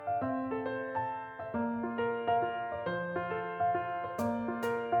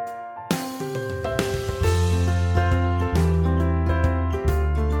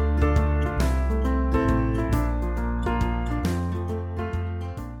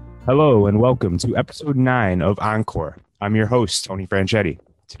Hello and welcome to episode 9 of Encore. I'm your host, Tony Franchetti.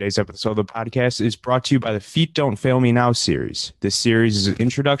 Today's episode of the podcast is brought to you by the Feet Don't Fail Me Now series. This series is an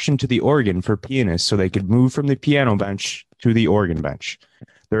introduction to the organ for pianists so they could move from the piano bench to the organ bench.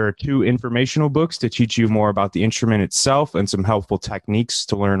 There are 2 informational books to teach you more about the instrument itself and some helpful techniques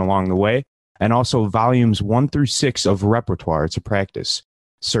to learn along the way, and also volumes 1 through 6 of repertoire to practice.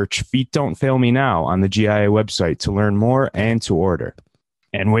 Search Feet Don't Fail Me Now on the GIA website to learn more and to order.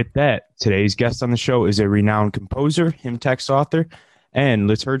 And with that, today's guest on the show is a renowned composer, hymn text author, and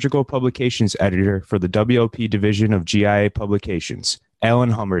liturgical publications editor for the WLP division of GIA Publications,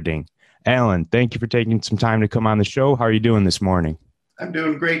 Alan Hommerding. Alan, thank you for taking some time to come on the show. How are you doing this morning? I'm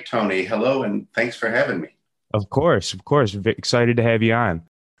doing great, Tony. Hello, and thanks for having me. Of course. Excited to have you on.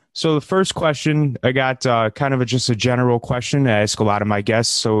 So the first question, I got just a general question I ask a lot of my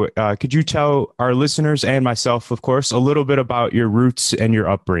guests. So could you tell our listeners and myself, of course, a little bit about your roots and your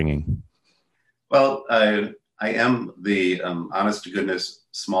upbringing? Well, I am the honest to goodness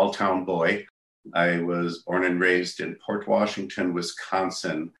small town boy. I was born and raised in Port Washington,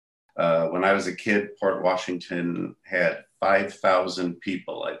 Wisconsin. When I was a kid, Port Washington had 5,000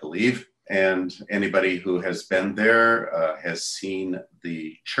 people, I believe. And anybody who has been there has seen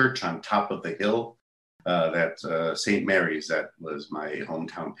the church on top of the hill, that St. Mary's. That was my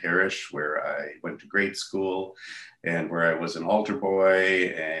hometown parish where I went to grade school and where I was an altar boy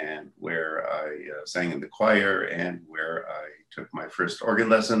and where I sang in the choir and where I took my first organ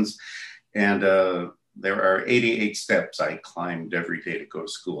lessons. And there are 88 steps I climbed every day to go to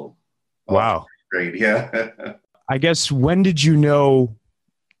school. Wow. Great. Yeah. I guess, when did you know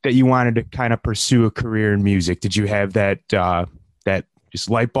that you wanted to kind of pursue a career in music? Did you have that just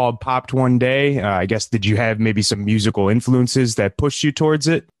light bulb popped one day? I guess, did you have maybe some musical influences that pushed you towards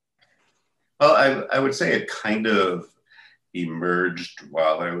it? Well, I would say it kind of emerged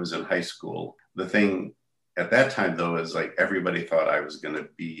while I was in high school. The thing at that time, though, is like everybody thought I was going to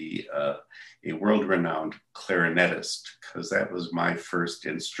be a world-renowned clarinetist because that was my first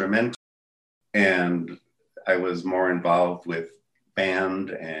instrument. And I was more involved with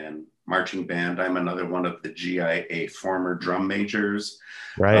band and marching band. I'm another one of the GIA former drum majors.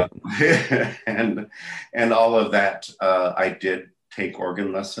 Right. And all of that. I did take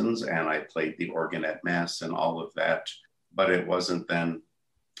organ lessons and I played the organ at Mass and all of that. But it wasn't then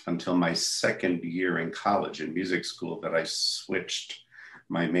until my second year in college in music school that I switched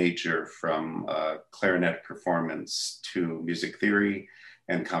my major from clarinet performance to music theory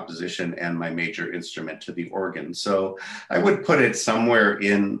and composition, and my major instrument to the organ. So I would put it somewhere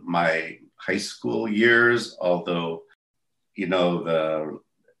in my high school years, although, the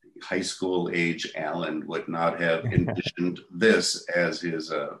high school age Alan would not have envisioned this as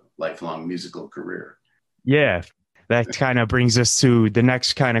his lifelong musical career. Yeah, that kind of brings us to the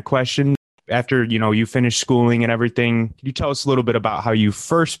next kind of question. After, you finished schooling and everything, can you tell us a little bit about how you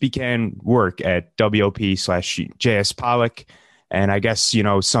first began work at WLP/JS Pollock? And I guess,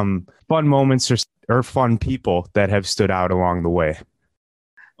 some fun moments or fun people that have stood out along the way.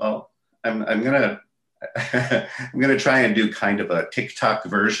 Well, I'm gonna I'm gonna try and do kind of a TikTok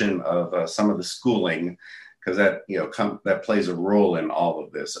version of some of the schooling, because that that plays a role in all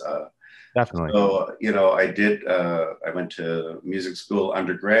of this. Definitely. So I went to music school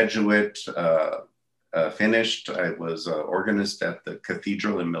undergraduate. Finished. I was an organist at the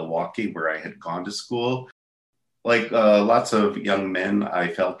cathedral in Milwaukee, where I had gone to school. Like lots of young men, I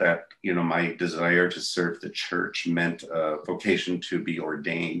felt that, my desire to serve the church meant a vocation to be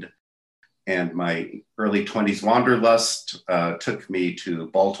ordained. And my early 20s wanderlust took me to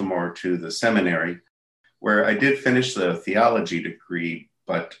Baltimore to the seminary, where I did finish the theology degree,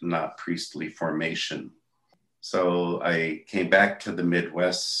 but not priestly formation. So I came back to the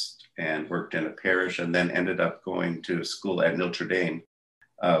Midwest and worked in a parish, and then ended up going to school at Notre Dame,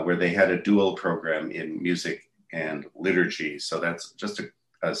 where they had a dual program in music and liturgy. So that's just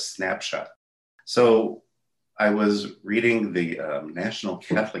a snapshot. So I was reading the National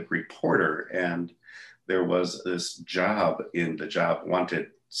Catholic Reporter, and there was this job in the job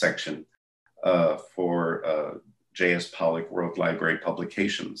wanted section for J.S. Pollock World Library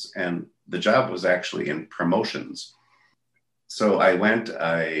Publications. And the job was actually in promotions. So I went,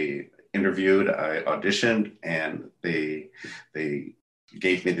 I interviewed, I auditioned, and they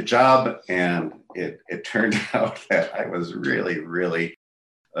gave me the job, and it turned out that I was really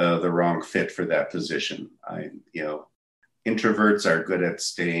the wrong fit for that position. Introverts are good at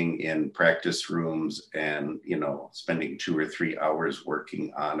staying in practice rooms and, spending 2 or 3 hours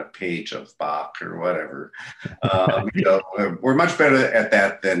working on a page of Bach or whatever. We're much better at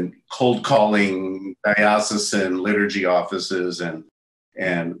that than cold calling diocesan liturgy offices and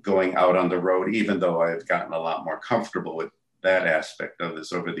and going out on the road, even though I've gotten a lot more comfortable with that aspect of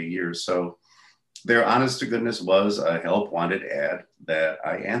this over the years. So their honest to goodness was a help wanted ad that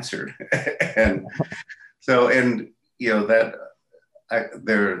I answered. And so, and, there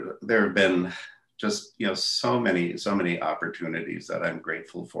have been just, so many opportunities that I'm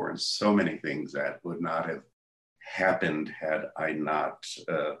grateful for, and so many things that would not have happened had I not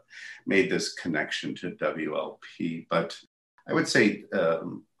made this connection to WLP. But I would say,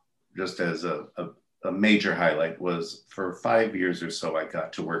 just as a major highlight, was for 5 years or so, I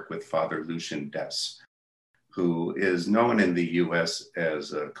got to work with Father Lucian Dess, who is known in the US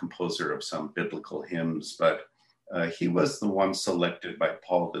as a composer of some biblical hymns, but he was the one selected by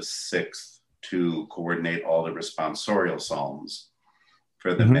Paul VI to coordinate all the responsorial psalms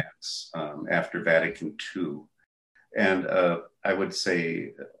for the Mass after Vatican II. And I would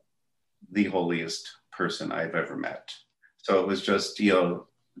say the holiest person I've ever met. So it was just, to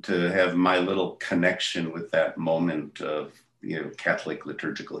have my little connection with that moment of, Catholic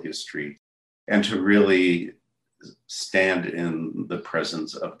liturgical history, and to really stand in the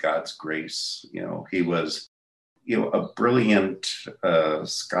presence of God's grace. He was, a brilliant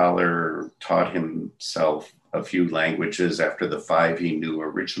scholar, taught himself a few languages after the 5 he knew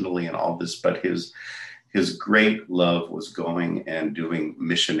originally and all this, but his great love was going and doing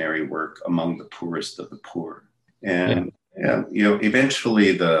missionary work among the poorest of the poor. And,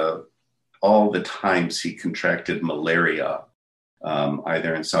 eventually all the times he contracted malaria,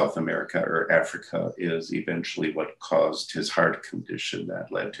 either in South America or Africa, is eventually what caused his heart condition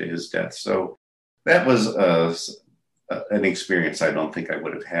that led to his death. So that was an experience I don't think I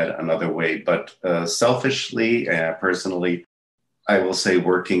would have had another way. But selfishly, personally, I will say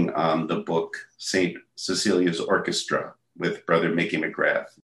working on the book St. Cecilia's Orchestra with Brother Mickey McGrath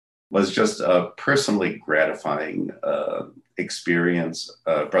was just a personally gratifying experience.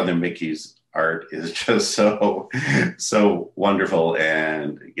 Brother Mickey's art is just so wonderful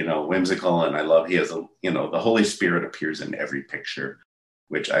and, whimsical. And I love, he has the Holy Spirit appears in every picture,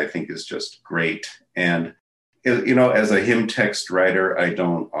 which I think is just great. And, as a hymn text writer, I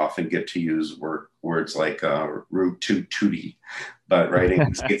don't often get to use words like root toot tootie, but writing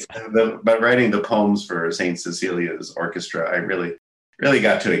the poems for St. Cecilia's Orchestra, I really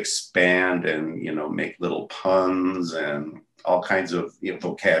got to expand and, make little puns and all kinds of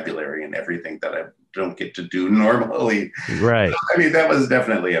vocabulary and everything that I don't get to do normally. Right. So, that was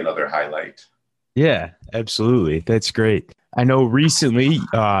definitely another highlight. Yeah, absolutely. That's great. I know recently,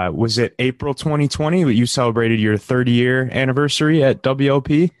 was it April 2020, you celebrated your 30-year anniversary at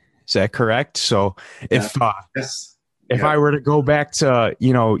WLP? Is that correct? So if I were to go back to,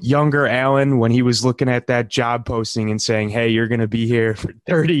 younger Alan, when he was looking at that job posting and saying, hey, you're going to be here for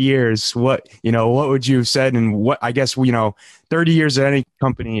 30 years, what would you have said? And what, I guess, 30 years at any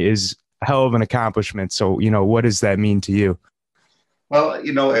company is a hell of an accomplishment. So, what does that mean to you? Well,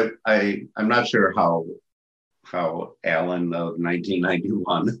 I'm not sure how Alan of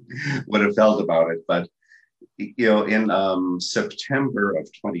 1991 would have felt about it, but in September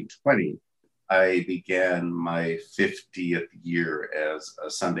of 2020, I began my 50th year as a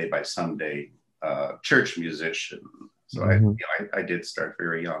Sunday by Sunday church musician. So I did start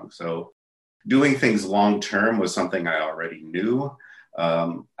very young. So doing things long term was something I already knew.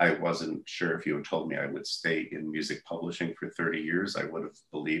 I wasn't sure if you had told me I would stay in music publishing for 30 years, I would have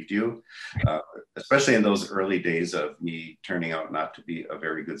believed you, especially in those early days of me turning out not to be a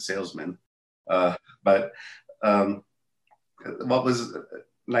very good salesman. But what was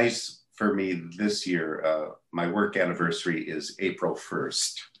nice for me this year, my work anniversary is April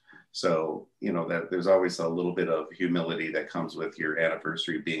 1st. So, that there's always a little bit of humility that comes with your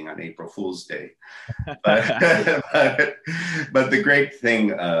anniversary being on April Fool's Day. But the great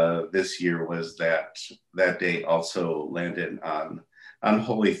thing this year was that day also landed on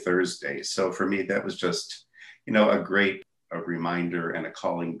Holy Thursday. So for me, that was just, a reminder and a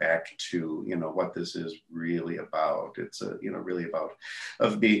calling back to, what this is really about. It's really about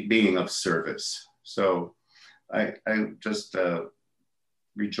being of service. So I just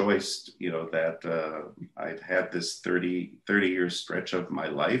rejoiced, that I've had this 30-year stretch of my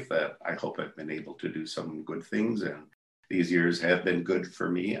life that I hope I've been able to do some good things. And these years have been good for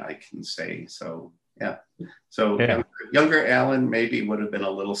me, I can say. So, yeah. So younger Alan maybe would have been a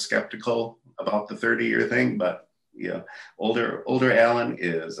little skeptical about the 30-year thing, but older Alan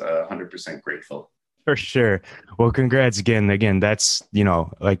is 100% grateful. For sure. Well, congrats again. Again, that's,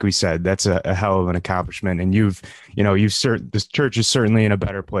 like we said, that's a hell of an accomplishment. And this church is certainly in a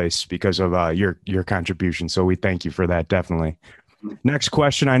better place because of your contribution. So we thank you for that. Definitely. Next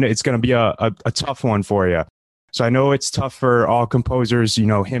question. I know it's going to be a tough one for you. So I know it's tough for all composers,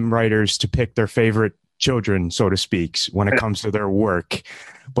 hymn writers to pick their favorite children, so to speak, when it comes to their work.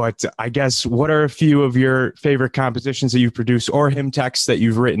 But I guess what are a few of your favorite compositions that you've produced or hymn texts that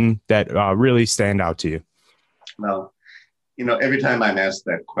you've written that really stand out to you? Well, every time I'm asked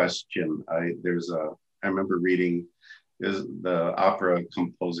that question, I remember reading the opera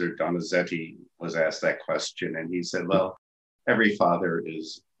composer Donizetti was asked that question, and he said, "Well, every father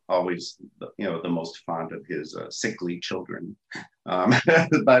is always, the most fond of his sickly children,"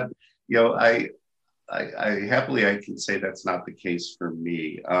 but I happily I can say that's not the case for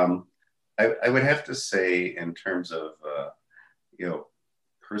me. I would have to say, in terms of you know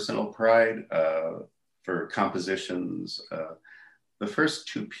personal pride for compositions. The first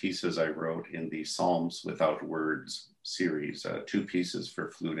two pieces I wrote in the Psalms Without Words series, two pieces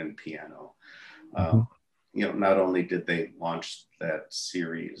for flute and piano. Mhm. Not only did they launch that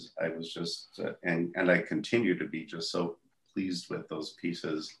series, I was just, and I continue to be just so pleased with those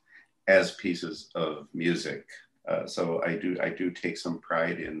pieces as pieces of music. So I do take some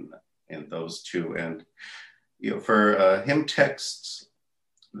pride in those two. And for hymn texts,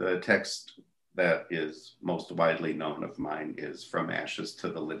 the text that is most widely known of mine is From Ashes to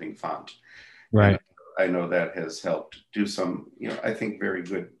the Living Font. And Right. I know that has helped do some, I think very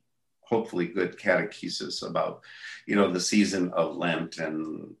good, hopefully good catechesis about, the season of Lent.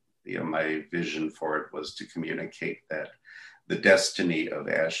 And, my vision for it was to communicate that the destiny of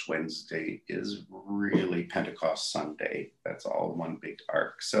Ash Wednesday is really Pentecost Sunday. That's all one big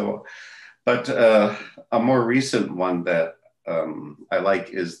arc. So, but a more recent one that I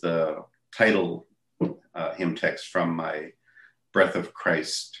like is the title hymn text from my Breath of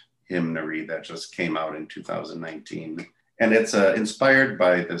Christ hymnary that just came out in 2019. And it's inspired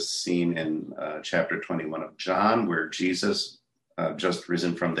by this scene in chapter 21 of John, where Jesus, just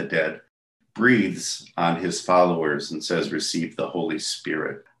risen from the dead, breathes on his followers and says, "Receive the Holy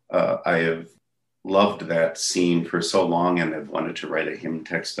Spirit." I have loved that scene for so long, and I've wanted to write a hymn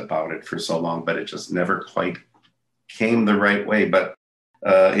text about it for so long, but it just never quite came the right way. But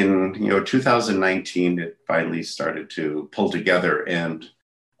in 2019, it finally started to pull together, and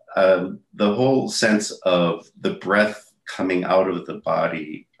the whole sense of the breath coming out of the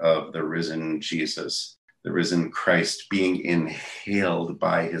body of the risen Jesus, the risen Christ, being inhaled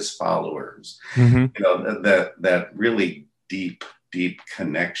by his followers, Hmm. that really deep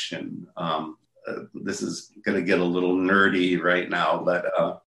connection. This is going to get a little nerdy right now, but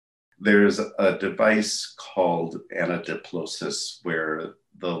there's a device called anadiplosis, where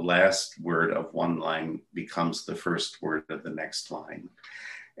the last word of one line becomes the first word of the next line.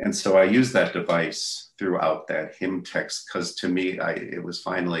 And so I use that device throughout that hymn text, because to me, it was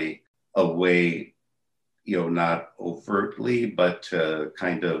finally a way, not overtly, but to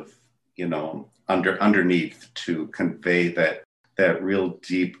kind of, underneath, to convey that real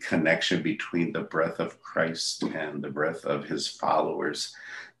deep connection between the breath of Christ and the breath of his followers.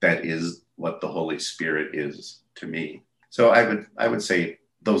 That is what the Holy Spirit is to me. So I would say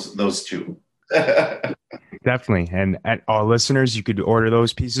those two. Definitely. And at all listeners, you could order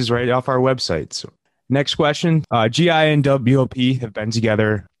those pieces right off our website. So next question. GI and WOP have been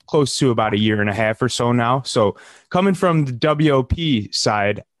together close to about a year and a half or so now. So coming from the WOP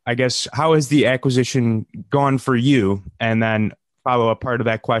side, I guess, how has the acquisition gone for you? And then follow up part of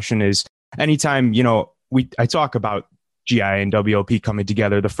that question is, anytime, I talk about GI and WOP coming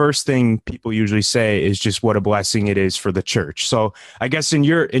together, the first thing people usually say is just what a blessing it is for the church. So I guess in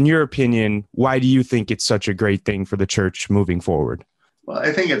your opinion, why do you think it's such a great thing for the church moving forward? Well,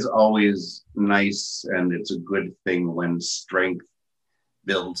 I think it's always nice, and it's a good thing when strength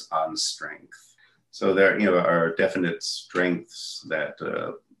builds on strength. So there, are definite strengths that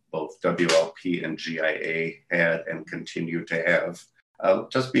both WLP and GIA had and continue to have. I'll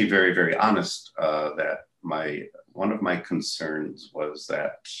just be very, very honest that one of my concerns was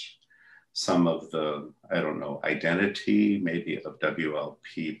that some of the, identity maybe of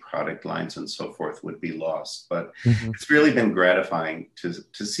WLP product lines and so forth would be lost. But Mhm. it's really been gratifying to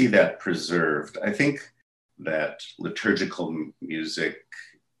see that preserved. I think that liturgical music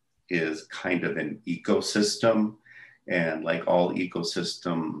is kind of an ecosystem. And like all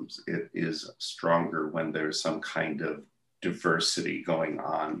ecosystems, it is stronger when there's some kind of diversity going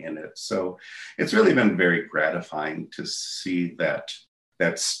on in it. So it's really been very gratifying to see that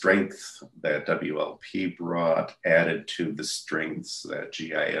strength that WLP brought added to the strengths that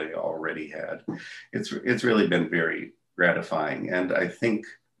GIA already had. It's really been very gratifying. And I think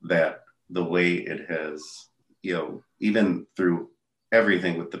that the way it has, even through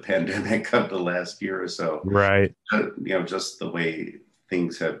everything with the pandemic of the last year or so, Right. just the way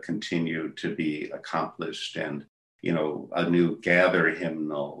things have continued to be accomplished, and a new gather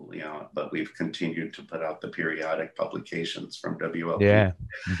hymnal, but we've continued to put out the periodic publications from WLP. Yeah.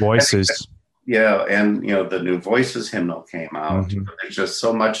 Voices. Yeah, and the new Voices hymnal came out. Mm-hmm. There's just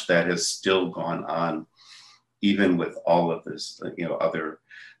so much that has still gone on, even with all of this, other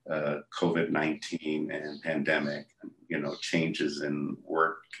COVID-19 and pandemic, changes in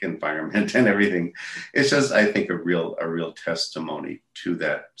work environment and everything. It's just, I think, a real testimony to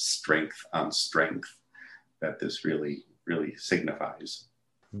that strength on strength that this really, really signifies.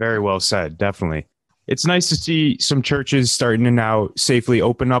 Very well said. Definitely. It's nice to see some churches starting to now safely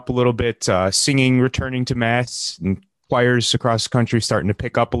open up a little bit, singing, returning to mass, and choirs across the country starting to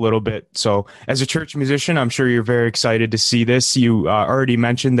pick up a little bit. So as a church musician, I'm sure you're very excited to see this. You already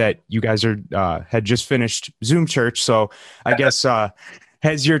mentioned that you guys had just finished Zoom church. So I guess,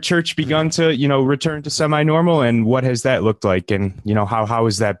 has your church begun to, return to semi-normal, and what has that looked like? And, how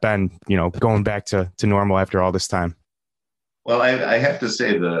has that been, going back to normal after all this time? Well, I have to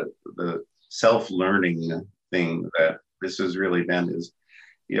say the self-learning thing that this has really been is,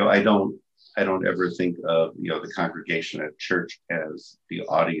 I don't ever think of, the congregation at church as the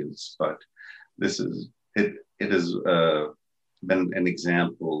audience, but it has been an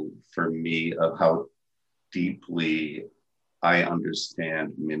example for me of how deeply I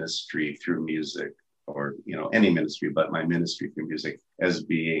understand ministry through music, or, any ministry, but my ministry through music as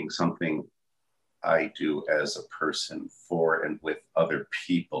being something I do as a person for and with other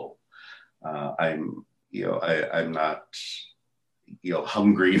people. I'm not,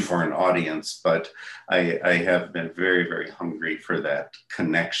 hungry for an audience, but I have been very, very hungry for that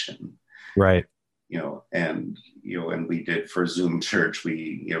connection. Right. And we did for Zoom church,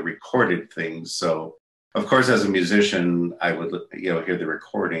 we, recorded things. So of course, as a musician, I would, hear the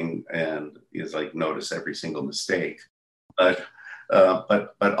recording and is like notice every single mistake, but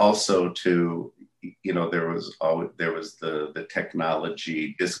also to, there was the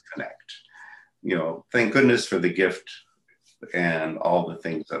technology disconnect. Thank goodness for the gift and all the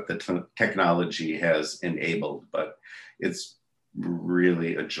things that the technology has enabled, but it's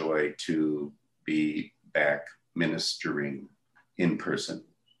really a joy to be back ministering in person.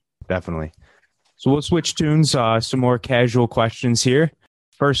 Definitely. So we'll switch tunes, some more casual questions here.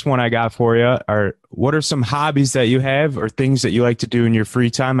 First one I got for you what are some hobbies that you have or things that you like to do in your free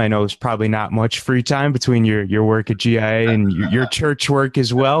time? I know it's probably not much free time between your work at GIA and your church work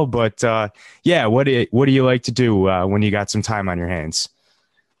as well, but what do you like to do when you got some time on your hands?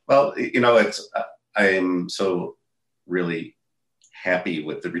 Well, I'm so really happy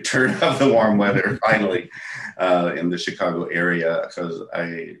with the return of the warm weather finally in the Chicago area, because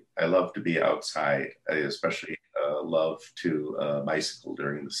I love to be outside. I especially love to bicycle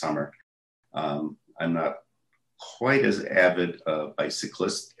during the summer. I'm not quite as avid a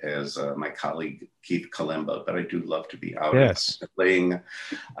bicyclist as my colleague Keith Kalemba, but I do love to be out. Yes. Playing.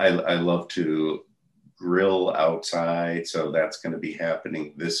 I love to grill outside, so that's going to be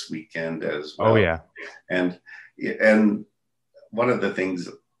happening this weekend as well. Oh yeah. And one of the things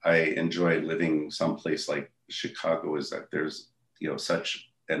I enjoy living someplace like Chicago is that there's, such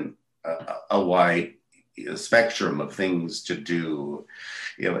a wide spectrum of things to do,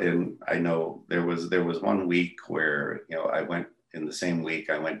 and I know there was one week where, I went in the same week,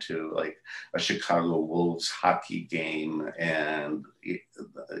 I went to like a Chicago Wolves hockey game, and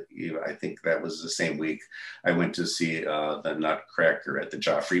I think that was the same week I went to see the Nutcracker at the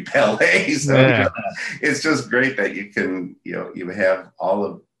Joffrey Ballet. So yeah. It's just great that you can, you have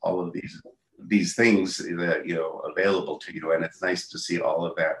all of these things that, available to you, and it's nice to see all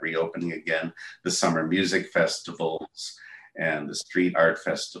of that reopening again. The summer music festivals and the street art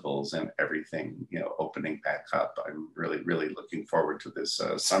festivals and everything, opening back up. I'm really, really looking forward to this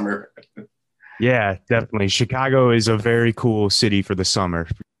summer. Yeah, definitely. Chicago is a very cool city for the summer.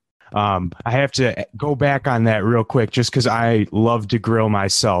 I have to go back on that real quick, just because I love to grill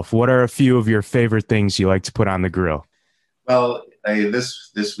myself. What are a few of your favorite things you like to put on the grill? Well,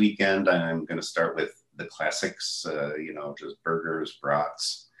 this weekend, I'm going to start with the classics, just burgers,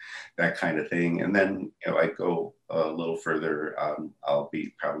 brats, that kind of thing. And then, I go a little further. I'll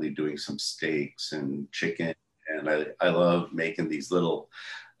be probably doing some steaks and chicken. And I love making these little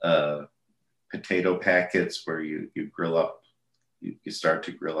potato packets where you grill up, you start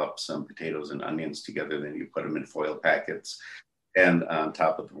to grill up some potatoes and onions together, then you put them in foil packets and on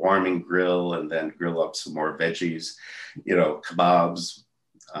top of the warming grill, and then grill up some more veggies, kebabs,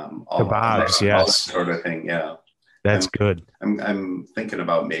 all Kebabs, all yes. that sort of thing. Yeah. That's good. I'm thinking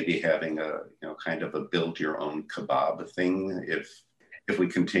about maybe having a, kind of a build your own kebab thing if if we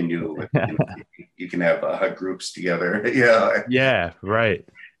continue with, you can have groups together. Yeah. Yeah, right.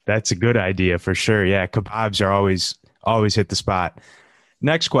 That's a good idea for sure. Yeah, kebabs are always hit the spot.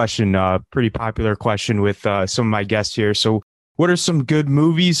 Next question, pretty popular question with some of my guests here. So, what are some good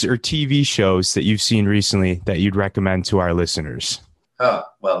movies or TV shows that you've seen recently that you'd recommend to our listeners?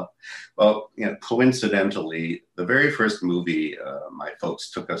 Coincidentally, the very first movie my folks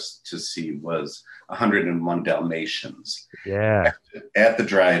took us to see was 101 Dalmatians Yeah. at the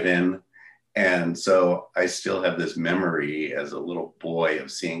drive-in. And so I still have this memory as a little boy of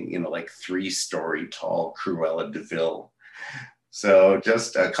seeing, like 3-story tall Cruella de Vil. So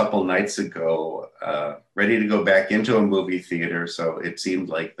just a couple nights ago, ready to go back into a movie theater. So it seemed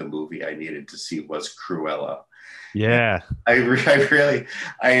like the movie I needed to see was Cruella. And Yeah. I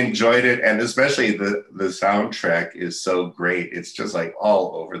enjoyed it, and especially the soundtrack is so great. It's just like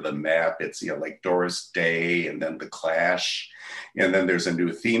all over the map. It's like Doris Day, and then The Clash, and then there's a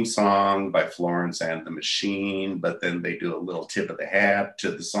new theme song by Florence and the Machine. But then they do a little tip of the hat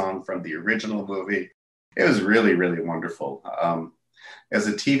to the song from the original movie. It was really, really wonderful. As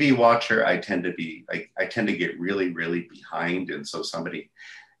a TV watcher, I tend to get really, really behind, and so somebody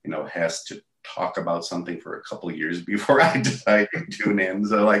has to talk about something for a couple of years before I decide to tune in.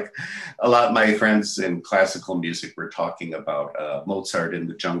 So like a lot of my friends in classical music were talking about Mozart in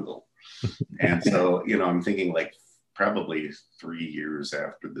the Jungle. And so, I'm thinking like probably 3 years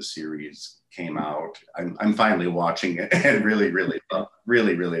after the series came out, I'm finally watching it and really, really,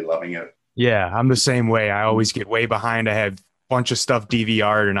 really loving it. Yeah, I'm the same way. I always get way behind. I have a bunch of stuff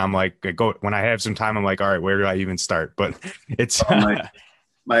DVR'd and I'm like, when I have some time, I'm like, all right, where do I even start? But it's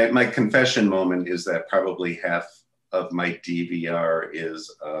my confession moment is that probably half of my DVR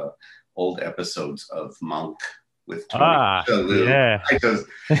is old episodes of Monk with Tony Shalhoub. yeah.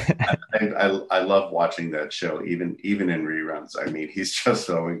 I love watching that show, even in reruns. I mean, he's just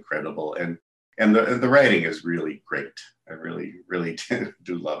so incredible, and the writing is really great. I really, really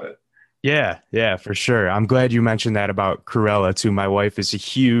do love it. Yeah, for sure. I'm glad you mentioned that about Cruella too. My wife is a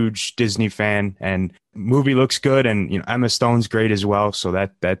huge Disney fan, and movie looks good, and Emma Stone's great as well. So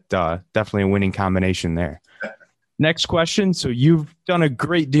that definitely a winning combination there. Next question. So you've done a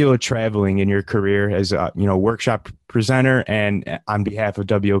great deal of traveling in your career as a workshop presenter and on behalf of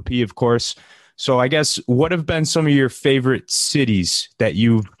WOP, of course. So I guess what have been some of your favorite cities that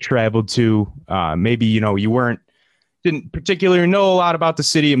you've traveled to? Maybe you didn't particularly know a lot about the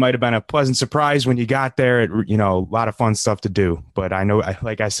city. It might have been a pleasant surprise when you got there. A lot of fun stuff to do. But I know,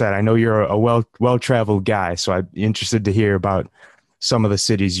 like I said, I know you're a well-traveled guy. So I'd be interested to hear about some of the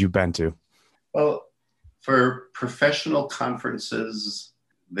cities you've been to. Well, for professional conferences,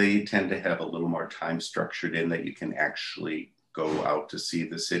 they tend to have a little more time structured in that you can actually go out to see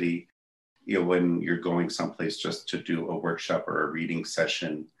the city. When you're going someplace just to do a workshop or a reading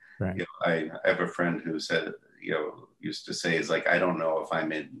session, right. I have a friend who said, used to say, is like, I don't know if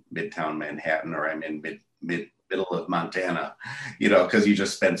I'm in Midtown Manhattan or I'm in middle of Montana, because you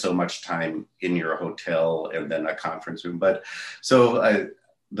just spend so much time in your hotel and then a conference room. But so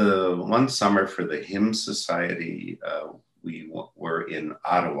the one summer for the Hymn Society, we were in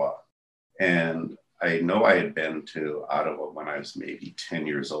Ottawa, and I know I had been to Ottawa when I was maybe 10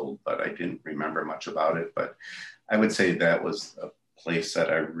 years old, but I didn't remember much about it. But I would say that was a place that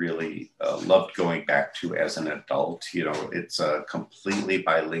I really loved going back to as an adult. It's a completely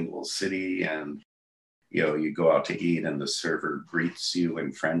bilingual city, and you go out to eat and the server greets you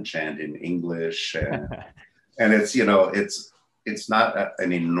in French and in English, and it's not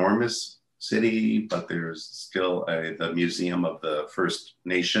an enormous city, but there's still the Museum of the First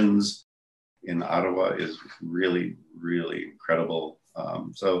Nations in Ottawa is really, really incredible.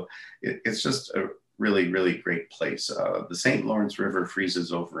 So it's just a really, really great place. The St. Lawrence River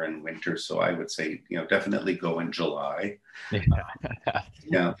freezes over in winter, so I would say, definitely go in July.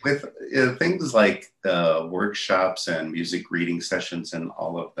 With things like workshops and music reading sessions and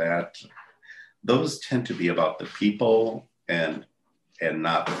all of that, those tend to be about the people and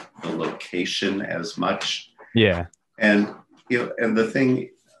not the location as much. Yeah. And and the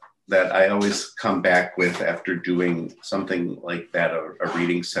thing that I always come back with after doing something like that, a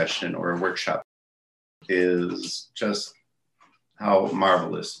reading session or a workshop, is just how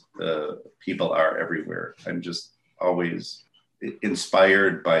marvelous the people are everywhere. I'm just always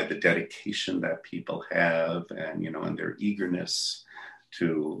inspired by the dedication that people have, and and their eagerness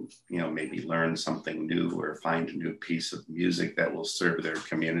to maybe learn something new or find a new piece of music that will serve their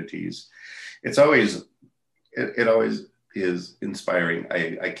communities. It always is inspiring.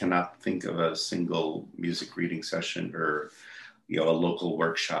 I cannot think of a single music reading session or a local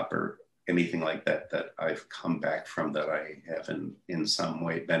workshop or anything like that I've come back from, that I have in some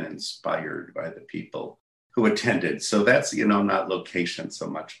way been inspired by the people who attended. So that's, not location so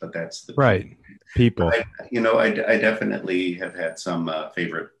much, but that's the Right. People. I definitely have had some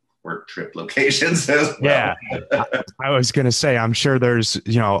favorite work trip locations as well. Yeah. I was going to say, I'm sure there's,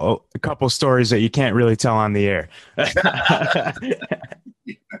 a couple stories that you can't really tell on the air.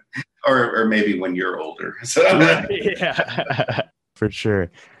 or maybe when you're older. So. Right, yeah, for sure.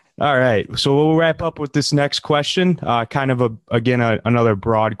 All right. So we'll wrap up with this next question. Kind of another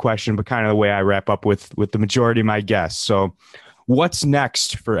broad question, but kind of the way I wrap up with the majority of my guests. So what's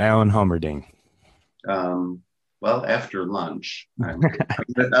next for Alan Hommerding? Well, after lunch, no,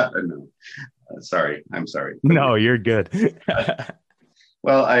 sorry. I'm sorry. No, you're good.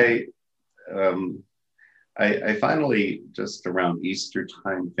 Well, I finally, just around Easter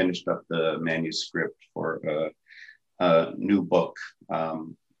time, finished up the manuscript for a new book.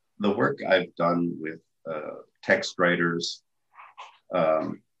 The work I've done with text writers,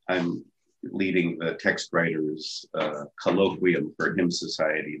 I'm leading the text writers colloquium for Hymn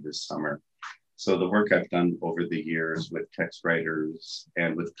Society this summer. So the work I've done over the years with text writers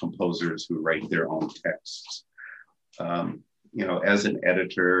and with composers who write their own texts, as an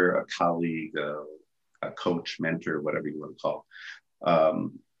editor, a colleague, a coach, mentor, whatever you want to call,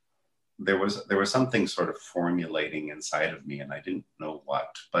 there was something sort of formulating inside of me, and I didn't know what.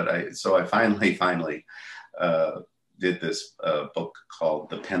 But I finally did this book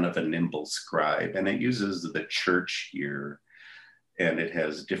called The Pen of a Nimble Scribe, and it uses the church year, and it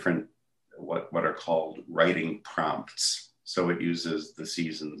has different what are called writing prompts. So it uses the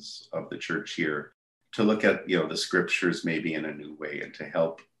seasons of the church year to look at the scriptures maybe in a new way, and to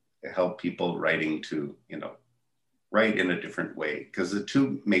help people writing to write in a different way. Because the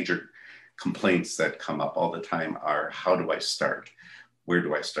two major complaints that come up all the time are, how do I start? Where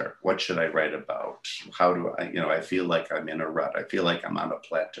do I start? What should I write about? How do I feel like I'm in a rut. I feel like I'm on a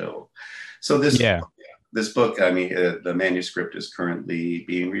plateau. So this book, the manuscript is currently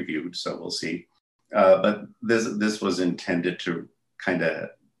being reviewed, so we'll see. But this was intended to kind of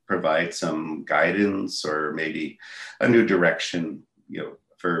provide some guidance, or maybe a new direction,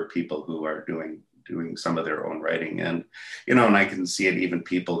 for people who are doing some of their own writing. And and I can see it, even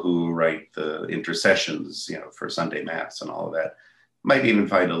people who write the intercessions, for Sunday Mass and all of that, might even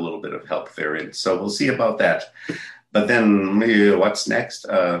find a little bit of help therein. So we'll see about that. But then what's next?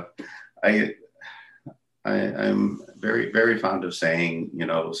 I'm very, very fond of saying,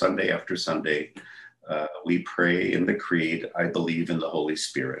 Sunday after Sunday, we pray in the Creed, I believe in the Holy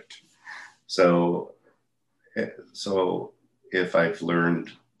Spirit. So if I've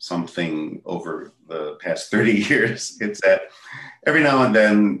learned something over the past 30 years, it's that every now and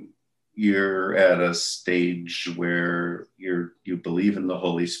then you're at a stage where you believe in the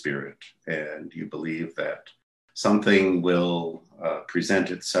Holy Spirit, and you believe that something will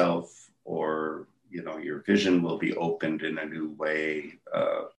present itself, or your vision will be opened in a new way,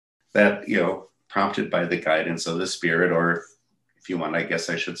 that prompted by the guidance of the Spirit, or if you want, I guess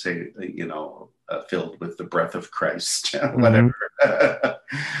I should say, filled with the breath of Christ, whatever.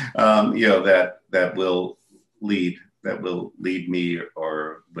 That will lead me,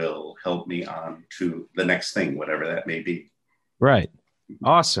 or will help me on to the next thing, whatever that may be. Right.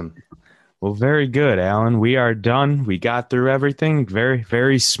 Awesome. Well, very good, Alan. We are done. We got through everything. Very,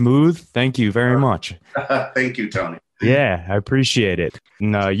 very smooth. Thank you very much. Thank you, Tony. Yeah, I appreciate it.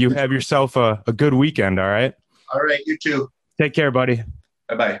 And you have yourself a good weekend, all right? All right, you too. Take care, buddy.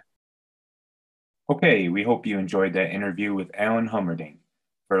 Bye-bye. Okay, we hope you enjoyed that interview with Alan Hommerding.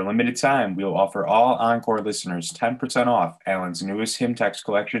 For a limited time, we'll offer all Encore listeners 10% off Alan's newest hymn text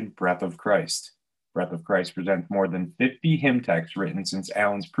collection, Breath of Christ. Breath of Christ presents more than 50 hymn texts written since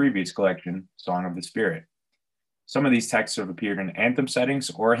Alan's previous collection, Song of the Spirit. Some of these texts have appeared in anthem settings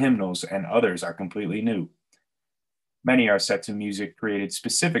or hymnals, and others are completely new. Many are set to music created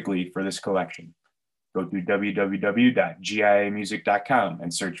specifically for this collection. Go to www.giamusic.com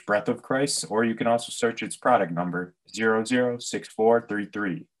and search Breath of Christ, or you can also search its product number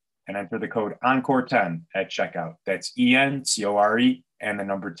 006433 and enter the code Encore10 at checkout. That's ENCORE and the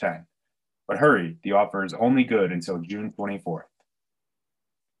number 10. But hurry, the offer is only good until June 24th.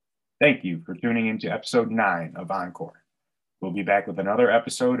 Thank you for tuning into episode 9 of Encore. We'll be back with another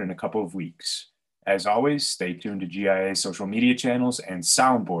episode in a couple of weeks. As always, stay tuned to GIA's social media channels and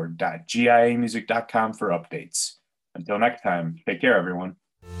soundboard.giamusic.com for updates. Until next time, take care, everyone.